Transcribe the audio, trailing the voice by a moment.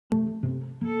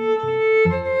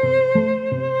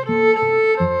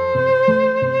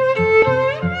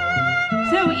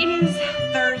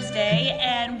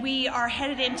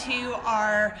to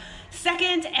our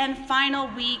second and final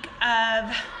week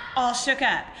of All Shook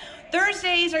Up.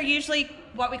 Thursdays are usually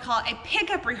what we call a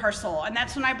pickup rehearsal, and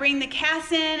that's when I bring the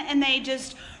cast in and they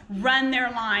just run their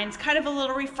lines, kind of a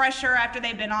little refresher after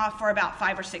they've been off for about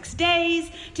 5 or 6 days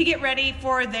to get ready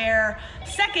for their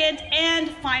second and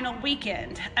final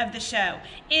weekend of the show.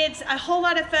 It's a whole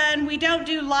lot of fun. We don't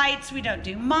do lights, we don't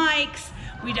do mics,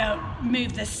 we don't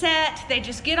move the set. They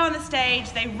just get on the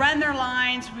stage, they run their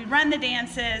lines, we run the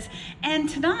dances, and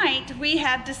tonight we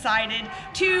have decided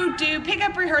to do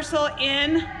pickup rehearsal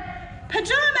in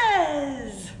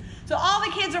pajamas. So all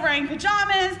the kids are wearing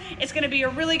pajamas. It's gonna be a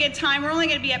really good time. We're only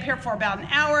gonna be up here for about an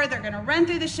hour. They're gonna run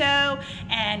through the show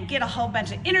and get a whole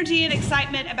bunch of energy and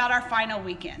excitement about our final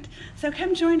weekend. So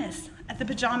come join us at the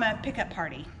pajama pickup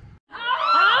party.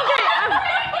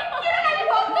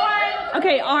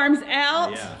 Okay, arms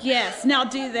out. Yeah. Yes, now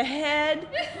do the head.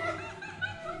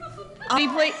 I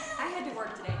had to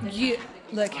work today. You,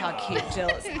 look how cute Jill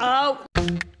is. Oh.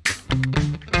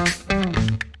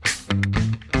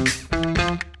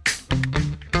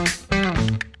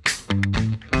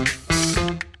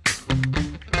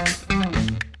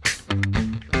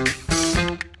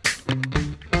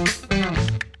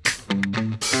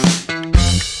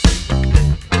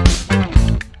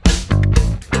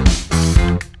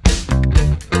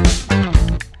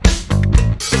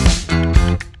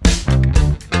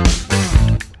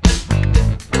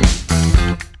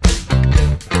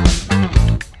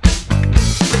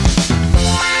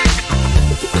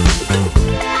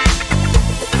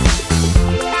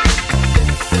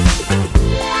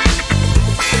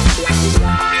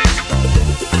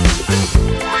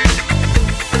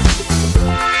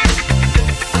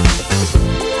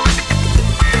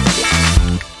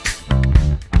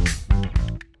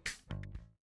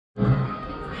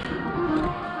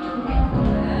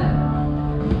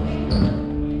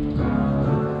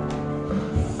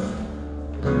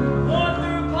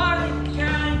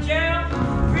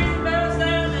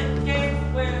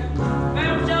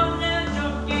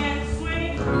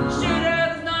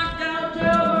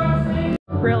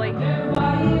 Really? Just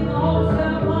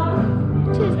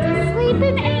a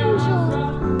sleeping angel.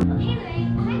 Hey, Ray.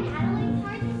 Hi, Natalie. How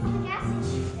are you from the gas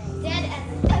station today? Dead as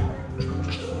a pepper.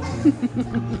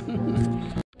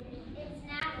 It's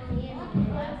Natalie.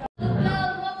 The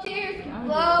bells of tears keep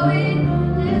flowing.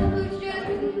 This blue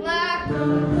just black.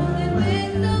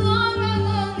 Living the long,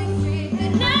 lonely street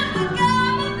that never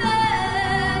got me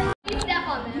back. You step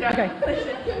on them. Okay.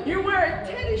 You're wearing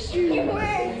tennis shoes. You're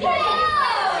wearing tennis shoes.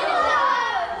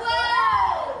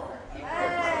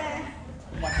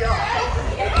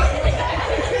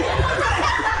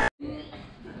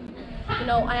 You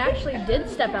know, I actually did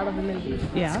step out of a movie.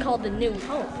 Yeah. It's called The New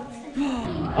Hope.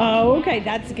 Oh, okay,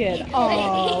 that's good.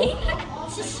 Oh, you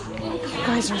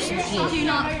guys are so cute. Do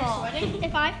not fall.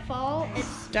 If I fall,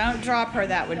 it's... Don't drop her,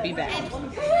 that would be bad.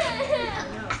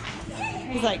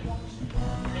 He's like,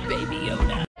 Baby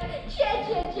Yoda.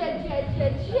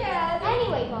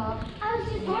 Anyway, Bob, I was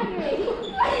just wondering,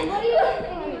 what do you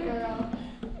think of me, girl?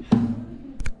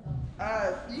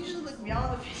 Usually look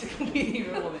beyond the physical being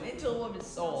of a woman into a woman's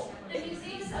soul. If you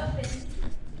see something...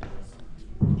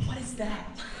 What is that?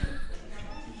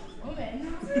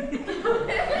 Woman. He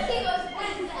goes, what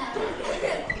is that?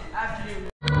 After you.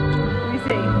 Let me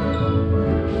see.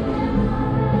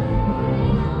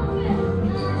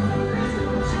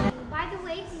 By the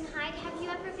way, Dean Hyde, have you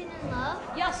ever been in love?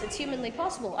 Yes, it's humanly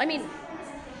possible. I mean,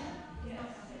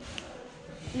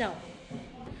 no.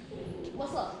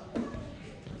 What's up?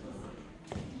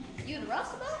 You and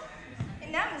Russ about?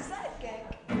 And I'm the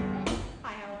sidekick.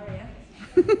 Hi, how are you?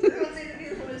 Everyone say the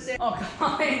beautiful woman say, oh,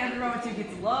 come on, ain't nothing wrong with you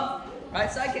gets love. Right,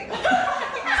 sidekick.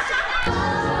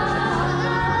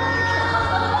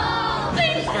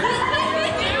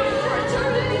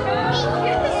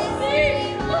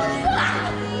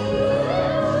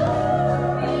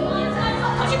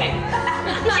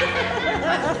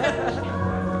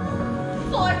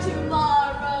 For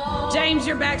tomorrow James,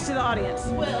 your back's to the audience.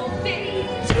 will be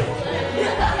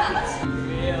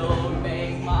Will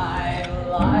make my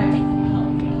life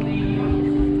complete.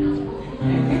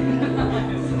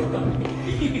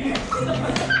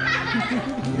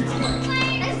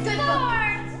 It's good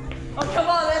part. Oh, come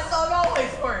on, that song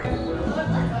always works.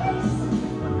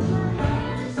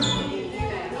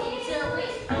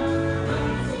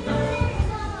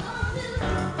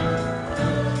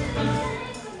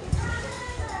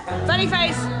 Funny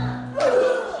face.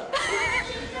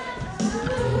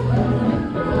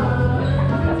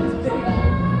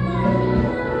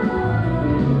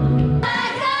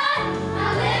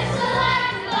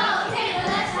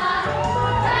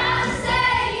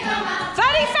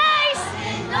 Funny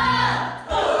face.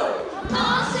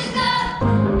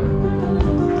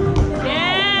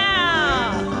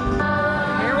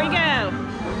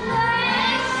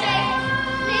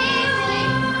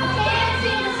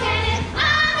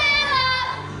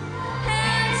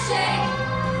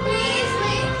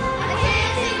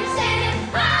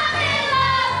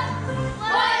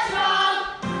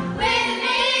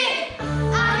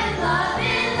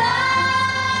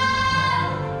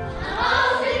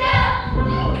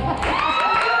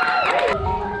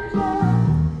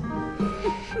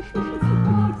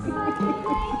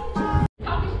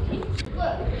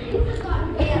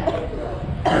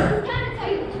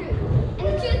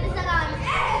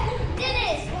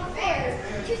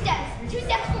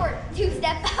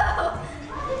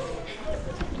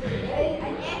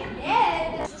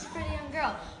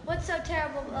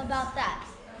 terrible about that?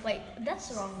 Wait, that's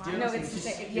the wrong line. No, it's the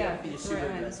same. Yeah, it's the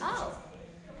right one. Oh,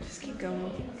 Just keep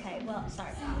going. okay, well,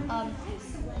 sorry.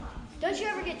 Don't you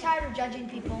ever get tired of judging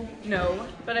people? No,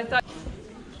 but I thought.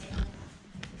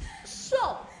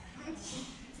 So,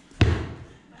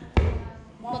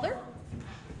 Mother,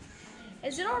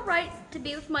 is it all right to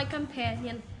be with my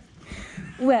companion,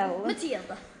 Well,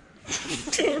 Matilda?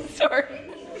 sorry.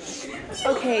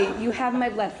 Okay, you have my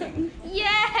blessing.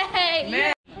 Yay!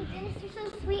 Man. Oh, Dennis, you're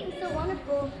so sweet and so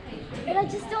wonderful, but I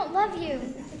just don't love you.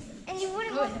 And you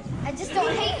wouldn't want, I just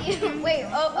don't hate you. Wait,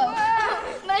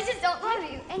 but I just don't love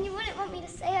you. And you wouldn't want me to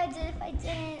say I did if I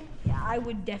didn't. Yeah, I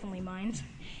would definitely mind.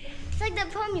 It's like that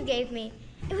poem you gave me.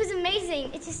 It was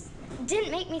amazing. It just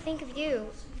didn't make me think of you.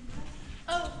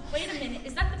 Oh, wait a minute.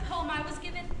 Is that the poem I was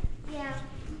given? Yeah.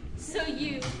 So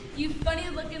you funny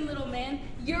looking little man,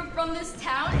 you're from this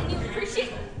town and you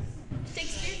appreciate